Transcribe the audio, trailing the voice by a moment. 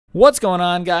What's going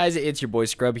on, guys? It's your boy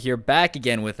Scrub here, back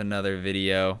again with another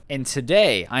video. And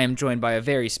today, I am joined by a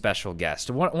very special guest,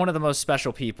 one of the most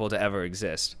special people to ever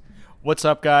exist. What's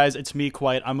up, guys? It's me,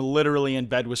 Kwite. I'm literally in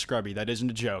bed with Scrubby. That isn't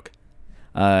a joke.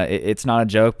 It's not a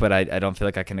joke, but I don't feel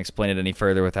like I can explain it any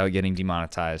further without getting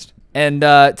demonetized. And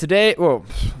today, well,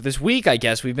 this week, I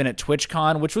guess, we've been at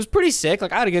TwitchCon, which was pretty sick.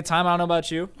 Like, I had a good time. I don't know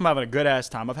about you. I'm having a good-ass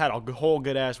time. I've had a whole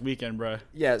good-ass weekend, bro.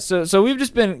 Yeah, so we've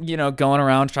just been, going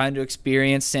around trying to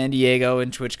experience San Diego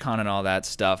and TwitchCon and all that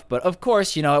stuff. But, of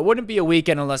course, it wouldn't be a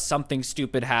weekend unless something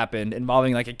stupid happened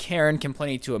involving, like, a Karen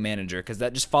complaining to a manager, because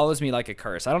that just follows me like a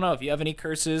curse. I don't know if you have any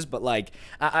curses, but, like,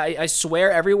 I swear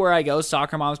everywhere I go,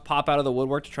 soccer moms pop out of the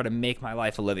woodwork to try to make my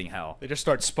life a living hell. They just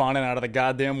start spawning out of the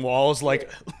goddamn walls, like...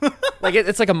 Like,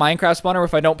 it's like a Minecraft spawner where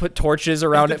if I don't put torches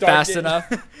around it fast enough.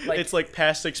 Like, it's like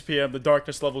past 6 p.m. The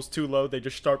darkness level's too low. They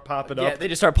just start popping up. Yeah, they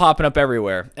just start popping up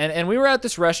everywhere. And we were at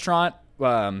this restaurant.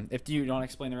 If you want to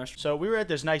explain the restaurant. So we were at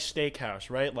this nice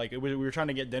steakhouse, right? Like, we were trying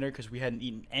to get dinner because we hadn't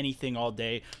eaten anything all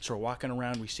day. So we're walking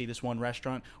around. We see this one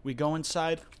restaurant. We go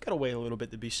inside. Gotta wait a little bit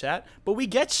to be sat. But we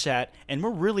get sat, and we're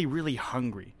really, really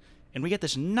hungry. And we get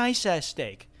this nice-ass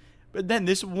steak. But then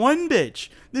this one bitch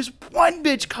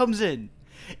comes in.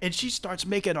 And she starts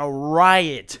making a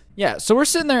riot. Yeah, so we're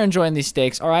sitting there enjoying these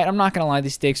steaks. All right, I'm not going to lie,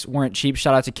 these steaks weren't cheap.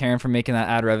 Shout out to Karen for making that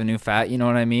ad revenue fat, you know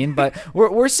what I mean? But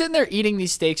we're sitting there eating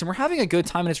these steaks, and we're having a good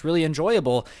time, and it's really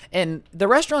enjoyable. And the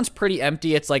restaurant's pretty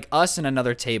empty. It's like us and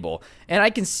another table. And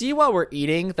I can see while we're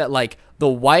eating that, like, the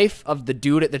wife of the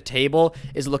dude at the table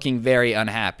is looking very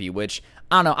unhappy, which...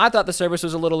 I don't know. I thought the service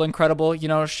was a little incredible.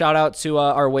 Shout out to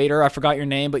our waiter. I forgot your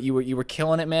name, but you were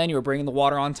killing it, man. You were bringing the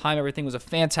water on time. Everything was a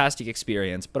fantastic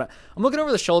experience. But I'm looking over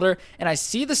the shoulder, and I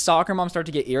see the soccer mom start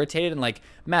to get irritated and, like,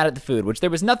 mad at the food, which there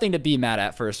was nothing to be mad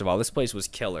at, first of all. This place was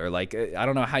killer. Like, I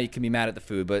don't know how you can be mad at the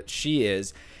food, but she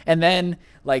is. And then,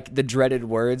 like, the dreaded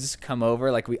words come over.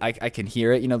 Like, I can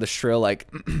hear it, the shrill, like,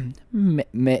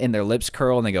 and their lips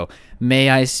curl, and they go, "May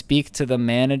I speak to the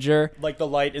manager?" Like, the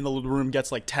light in the room gets,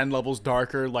 like, 10 levels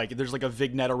darker. Like, there's, like, a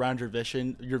vignette around your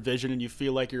vision, and you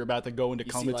feel like you're about to go into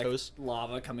comatose. See, like,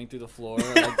 lava coming through the floor.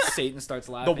 Like, Satan starts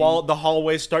laughing. The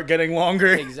hallways start getting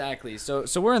longer. Exactly. So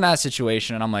we're in that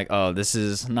situation, and I'm like, oh, this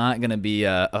is not gonna be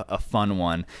a fun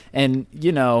one. And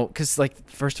because, like,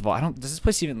 first of all, this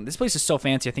place is so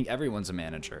fancy. I think everyone's a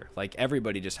manager. Like,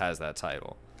 everybody just has that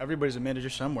title. Everybody's a manager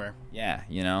somewhere. Yeah,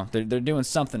 they're doing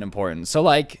something important. So,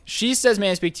 like, she says,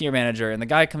 "May I speak to your manager?" And the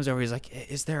guy comes over. He's like,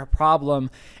 "Is there a problem?"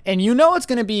 And it's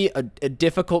going to be a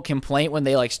difficult complaint when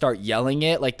they, like, start yelling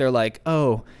it. Like, they're like,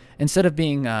 "Oh, instead of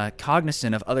being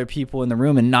cognizant of other people in the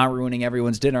room and not ruining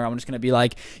everyone's dinner, I'm just going to be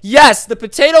like, yes, the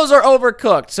potatoes are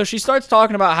overcooked." So she starts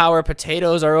talking about how her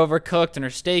potatoes are overcooked and her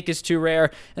steak is too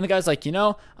rare. And the guy's like,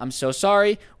 "I'm so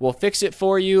sorry. We'll fix it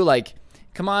for you. Like,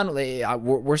 come on,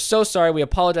 we're so sorry. We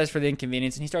apologize for the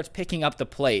inconvenience." And he starts picking up the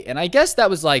plate. And I guess that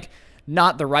was, like,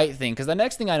 not the right thing, because the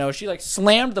next thing I know, she, like,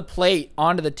 slammed the plate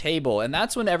onto the table. And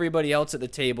that's when everybody else at the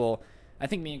table, I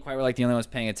think me and Kwite were, like, the only ones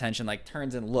paying attention, like,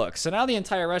 turns and looks. So now the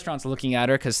entire restaurant's looking at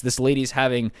her because this lady's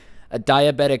having a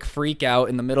diabetic freak out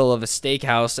in the middle of a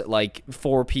steakhouse at, like,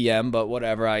 4 p.m., but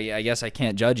whatever, I guess I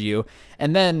can't judge you.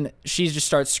 And then she just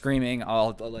starts screaming.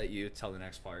 I'll let you tell the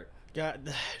next part.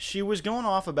 God, she was going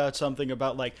off about something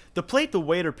about, like, the plate the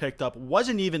waiter picked up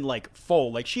wasn't even, like,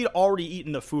 full. Like, she'd already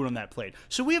eaten the food on that plate.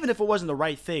 So even if it wasn't the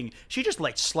right thing, she just,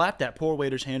 like, slapped that poor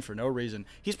waiter's hand for no reason.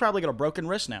 He's probably got a broken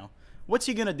wrist now. What's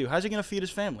he gonna do? How's he gonna feed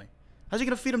his family? How's he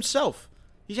gonna feed himself?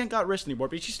 He ain't got wrist anymore.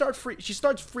 But she starts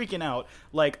freaking out,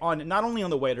 like, on not only on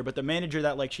the waiter, but the manager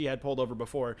that, like, she had pulled over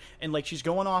before. And, like, she's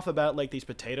going off about, like, these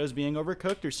potatoes being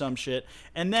overcooked or some shit.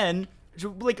 And then...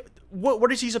 like,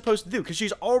 what is he supposed to do? Because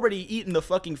she's already eaten the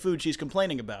fucking food she's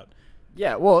complaining about.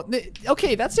 Yeah, well,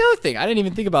 okay, that's the other thing. I didn't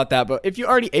even think about that, but if you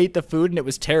already ate the food and it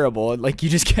was terrible, and, like, you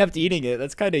just kept eating it,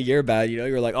 that's kind of your bad,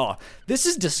 You're like, oh, this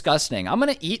is disgusting. I'm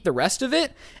going to eat the rest of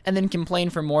it and then complain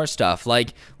for more stuff.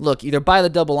 Like, look, either buy the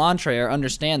double entree or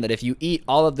understand that if you eat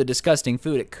all of the disgusting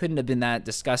food, it couldn't have been that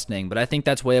disgusting. But I think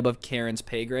that's way above Karen's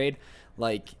pay grade.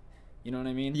 Like... You know what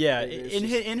I mean? Yeah,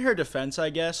 in her defense,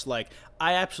 I guess, like,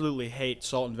 I absolutely hate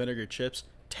salt and vinegar chips.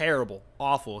 Terrible.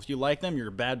 Awful. If you like them, you're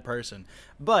a bad person.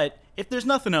 But if there's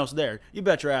nothing else there, you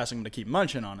bet your ass I'm going to keep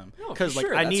munching on them. Because,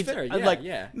 like, I need fair.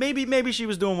 Yeah. Maybe she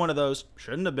was doing one of those.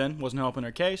 Shouldn't have been. Wasn't helping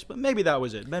her case. But maybe that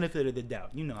was it. Benefit of the doubt.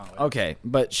 You know how it is. Okay,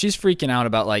 but she's freaking out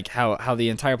about, like, how the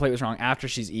entire plate was wrong after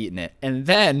she's eaten it. And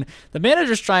then the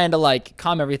manager's trying to, like,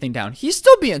 calm everything down. He's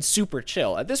still being super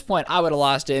chill. At this point, I would have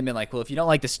lost it and been like, well, if you don't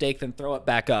like the steak, then throw it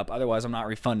back up. Otherwise, I'm not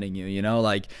refunding you,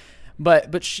 Like...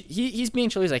 But he's being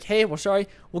chill. He's like, hey, well, sorry,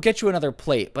 we'll get you another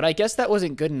plate. But I guess that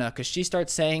wasn't good enough because she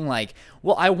starts saying like,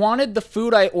 well, I wanted the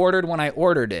food I ordered when I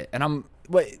ordered it. And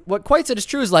what Kwite said is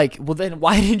true is like, well, then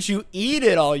why didn't you eat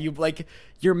it all?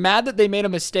 You're mad that they made a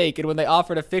mistake. And when they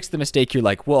offer to fix the mistake, you're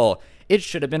like, well, it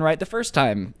should have been right the first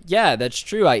time. Yeah, that's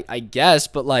true, I guess.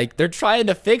 But like, they're trying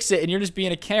to fix it and you're just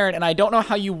being a Karen. And I don't know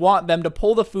how you want them to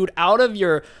pull the food out of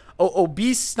your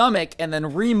obese stomach and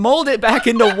then remold it back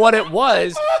into what it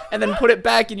was and then put it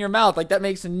back in your mouth. Like, that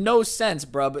makes no sense,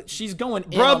 bro. But she's going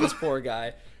in on this poor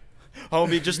guy.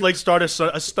 Homie, just like start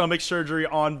a stomach surgery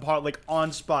on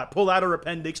spot. Pull out her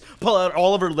appendix, pull out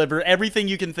all of her liver, everything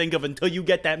you can think of until you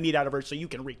get that meat out of her so you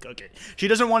can recook it. She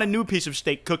doesn't want a new piece of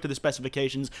steak cooked to the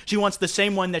specifications. She wants the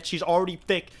same one that she's already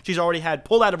had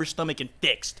pulled out of her stomach and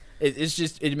fixed.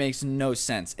 It makes no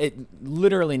sense.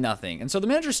 Literally nothing. And so the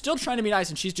manager's still trying to be nice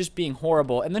and she's just being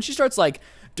horrible. And then she starts like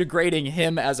degrading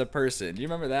him as a person. Do you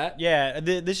remember that? Yeah,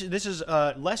 this is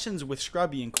lessons with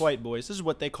Scrubby and Kwite, boys. This is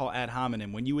what they call ad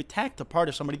hominem. When you attack the part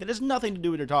of somebody that has nothing to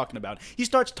do with what they're talking about. She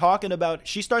starts talking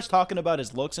about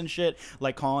his looks and shit,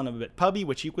 like calling him a bit pubby,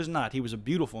 which he was not. He was a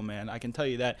beautiful man, I can tell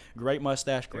you that. Great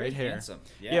mustache, great hair. Handsome.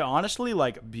 Yeah, honestly,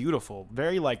 like beautiful.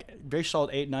 Very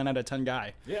solid 8, 9 out of 10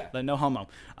 guy. Yeah. Like no homo.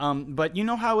 But you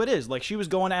know how it is. Like she was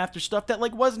going after stuff that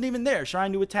like wasn't even there,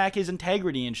 trying to attack his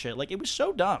integrity and shit. Like it was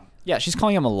so dumb. Yeah, she's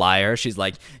calling him a liar. She's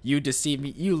like, you deceived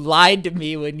me. You lied to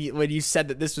me when you said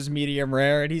that this was medium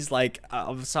rare. And he's like,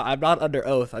 I'm sorry, I'm not under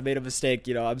oath. I made a mistake.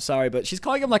 I'm sorry. But she's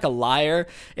calling him like a liar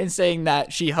and saying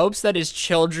that she hopes that his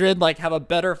children like have a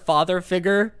better father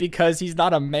figure because he's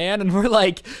not a man. And we're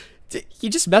like, he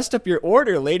just messed up your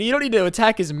order, lady. You don't need to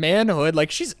attack his manhood. Like,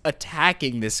 she's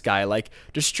attacking this guy, like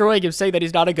destroying him, saying that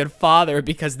he's not a good father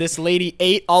because this lady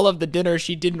ate all of the dinner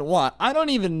she didn't want. I don't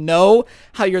even know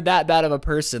how you're that bad of a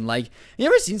person. Like, you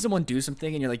ever seen someone do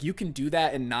something and you're like, you can do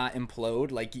that and not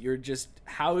implode? Like, you're just,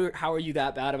 how are you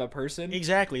that bad of a person?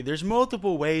 Exactly. There's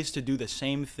multiple ways to do the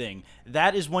same thing.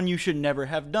 That is one you should never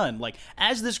have done. Like,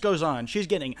 as this goes on, she's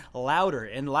getting louder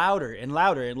and louder and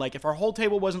louder. And like, if our whole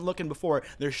table wasn't looking before,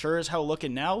 they're sure as hell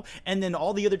looking now. And then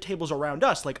all the other tables around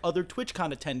us, like other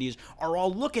TwitchCon attendees, are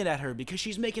all looking at her because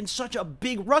she's making such a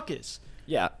big ruckus.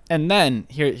 Yeah, and then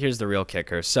here's the real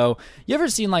kicker. So you ever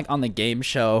seen like on the game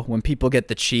show when people get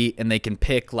the cheat and they can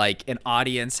pick like an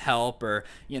audience help or,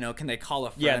 can they call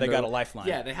a friend? Yeah, they got a lifeline.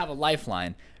 Yeah, they have a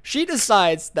lifeline. She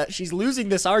decides that she's losing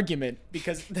this argument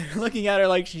because they're looking at her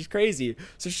like she's crazy.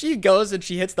 So she goes and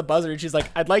she hits the buzzer and she's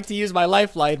like, I'd like to use my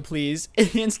lifeline, please.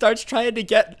 And starts trying to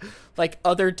get like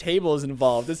other tables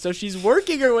involved. And so she's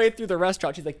working her way through the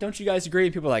restaurant. She's like, don't you guys agree?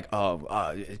 And people are like,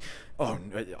 I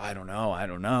don't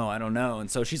know.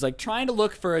 And so she's like trying to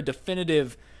look for a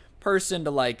definitive person to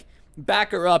like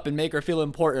back her up and make her feel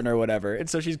important or whatever. And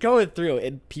so she's going through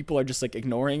and people are just like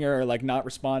ignoring her or like not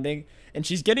responding. And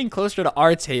she's getting closer to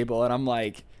our table and I'm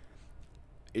like,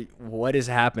 what is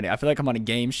happening? I feel like I'm on a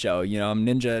game show. I'm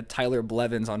Ninja Tyler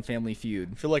Blevins on Family Feud.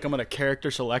 I feel like I'm on a character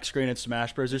select screen at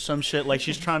Smash Bros. Or some shit. Like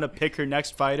she's trying to pick her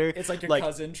next fighter. It's like your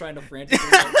cousin trying to frantically.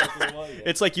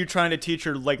 It's like you trying to teach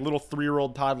your like little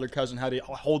 3-year-old toddler cousin how to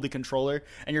hold the controller,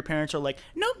 and your parents are like,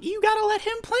 "Nope, you gotta let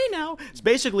him play now." It's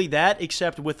basically that,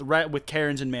 except with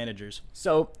Karens and managers.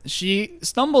 So she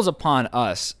stumbles upon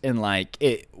us, and like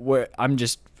where I'm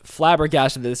just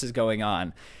flabbergasted that this is going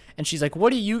on. And she's like,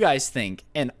 what do you guys think?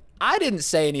 And I didn't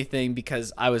say anything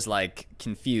because I was like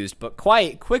confused, but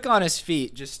quite quick on his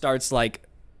feet just starts like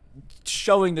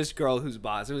showing this girl who's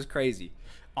boss. It was crazy.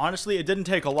 Honestly, it didn't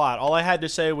take a lot. All I had to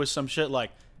say was some shit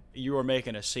like, you were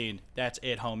making a scene. That's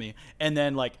it, homie. And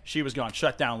then like she was gone,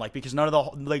 shut down, like because none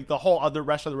of the whole other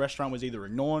rest of the restaurant was either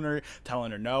ignoring her,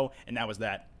 telling her no, and that was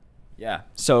that. Yeah.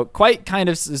 So Kwite kind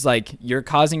of is like, you're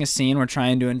causing a scene. We're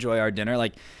trying to enjoy our dinner.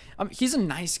 Like, he's a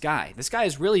nice guy. This guy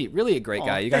is really, really a great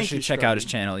guy. You guys should check out his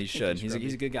channel. You should. He's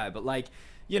a good guy. But like,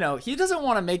 he doesn't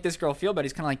want to make this girl feel bad.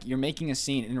 He's kind of like, you're making a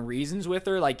scene and reasons with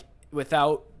her, like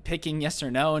without picking yes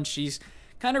or no. And she's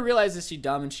kind of realizes she's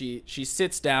dumb and she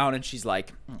sits down and she's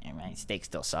like, my steak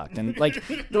still sucked. And like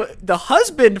the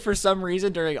husband, for some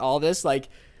reason during all this, like,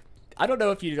 I don't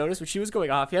know if you noticed, but she was going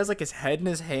off. He has like his head in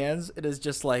his hands and is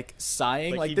just like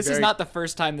sighing. Like this is not the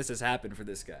first time this has happened for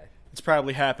this guy. It's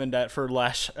probably happened for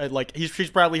less. Like she's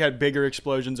probably had bigger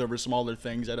explosions over smaller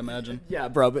things, I'd imagine. Yeah,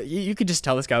 bro. But you could just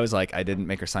tell this guy was like, I didn't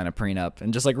make her sign a prenup,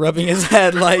 and just like rubbing his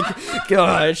head, like,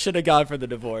 God, I should have gone for the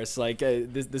divorce. Like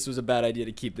this was a bad idea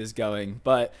to keep this going.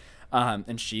 But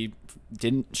and she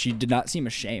did not seem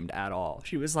ashamed at all.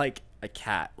 She was like a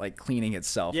cat like cleaning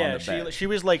itself on Yeah, the bed. she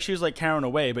was like carrying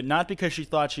away, but not because she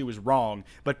thought she was wrong,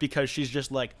 but because she's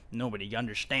just like, nobody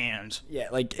understands. Yeah,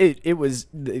 like it was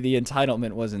the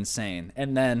entitlement was insane.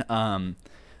 And then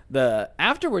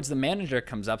afterwards the manager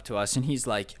comes up to us and he's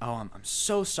like, "Oh, I'm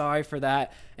so sorry for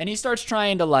that." And he starts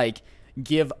trying to like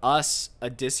give us a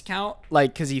discount,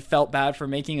 like, cuz he felt bad for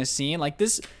making a scene. Like,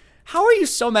 this, how are you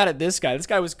so mad at this guy? This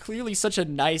guy was clearly such a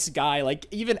nice guy. Like,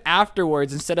 even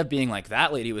afterwards, instead of being like,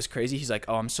 "That lady was crazy," he's like,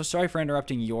 "Oh, I'm so sorry for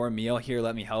interrupting your meal. Here,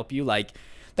 let me help you." Like,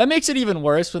 that makes it even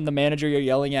worse when the manager you're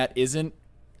yelling at isn't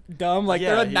dumb. Like,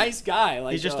 they're a nice guy.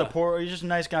 Like, he's just a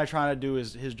nice guy trying to do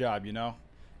his job, you know?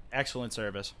 Excellent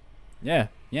service. Yeah,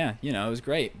 you know, it was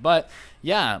great. But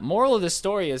yeah, moral of the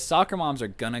story is soccer moms are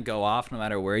gonna go off no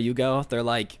matter where you go. They're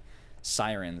like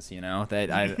sirens, you know. That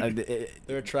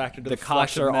they're attracted to the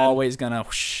cops are always gonna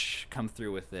whoosh, come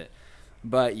through with it.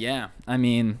 But yeah, I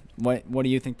mean, what do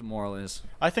you think the moral is?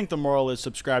 I think the moral is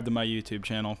subscribe to my YouTube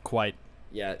channel, Kwite.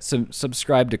 Yeah,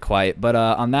 subscribe to Kwite. But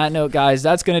on that note, guys,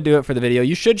 that's going to do it for the video.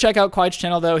 You should check out Kwite's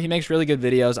channel, though. He makes really good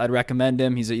videos. I'd recommend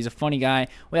him. He's a funny guy.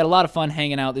 We had a lot of fun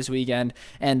hanging out this weekend.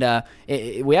 And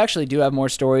we actually do have more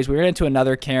stories. We ran into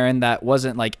another Karen that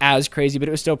wasn't like as crazy, but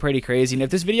it was still pretty crazy. And if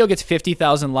this video gets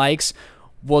 50,000 likes,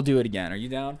 we'll do it again. Are you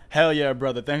down? Hell yeah,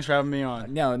 brother. Thanks for having me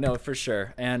on. No, for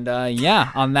sure. And yeah,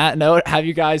 on that note, have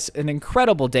you guys an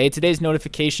incredible day. Today's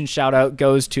notification shout out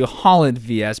goes to Holland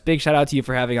VS. Big shout out to you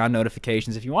for having on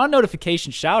notifications. If you want a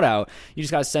notification shout out, you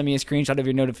just got to send me a screenshot of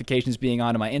your notifications being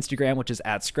on to my Instagram, which is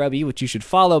 @Scrubby, which you should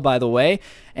follow, by the way.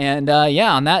 And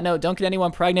yeah, on that note, don't get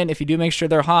anyone pregnant. If you do, make sure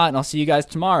they're hot. And I'll see you guys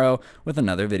tomorrow with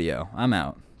another video. I'm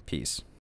out. Peace.